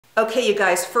Okay, you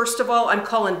guys, first of all, I'm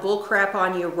calling bull crap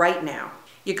on you right now.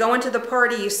 You go into the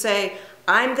party, you say,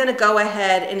 I'm gonna go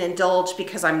ahead and indulge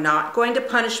because I'm not going to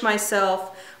punish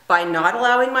myself by not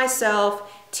allowing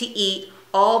myself to eat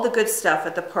all the good stuff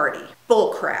at the party.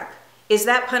 Bull crap. Is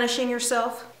that punishing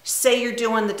yourself? Say you're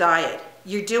doing the diet.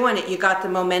 You're doing it, you got the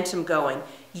momentum going.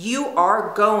 You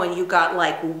are going, you got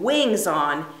like wings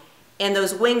on, and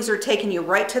those wings are taking you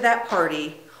right to that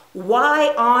party.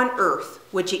 Why on earth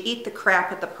would you eat the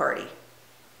crap at the party?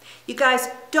 You guys,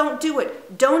 don't do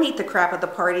it. Don't eat the crap at the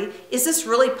party. Is this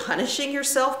really punishing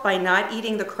yourself by not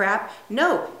eating the crap?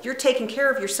 No, you're taking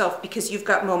care of yourself because you've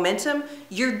got momentum.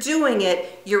 You're doing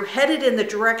it. You're headed in the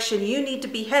direction you need to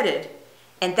be headed.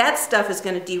 And that stuff is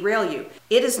going to derail you.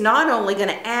 It is not only going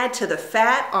to add to the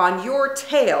fat on your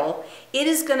tail, it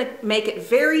is going to make it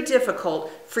very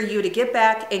difficult for you to get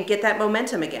back and get that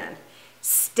momentum again.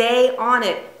 Stay on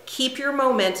it. Keep your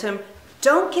momentum.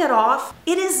 Don't get off.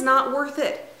 It is not worth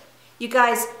it. You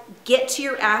guys, get to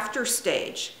your after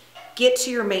stage, get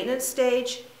to your maintenance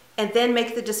stage, and then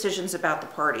make the decisions about the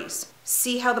parties.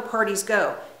 See how the parties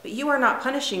go. But you are not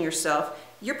punishing yourself.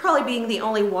 You're probably being the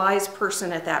only wise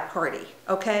person at that party,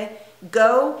 okay?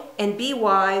 Go and be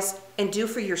wise and do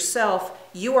for yourself.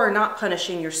 You are not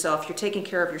punishing yourself. You're taking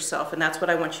care of yourself, and that's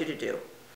what I want you to do.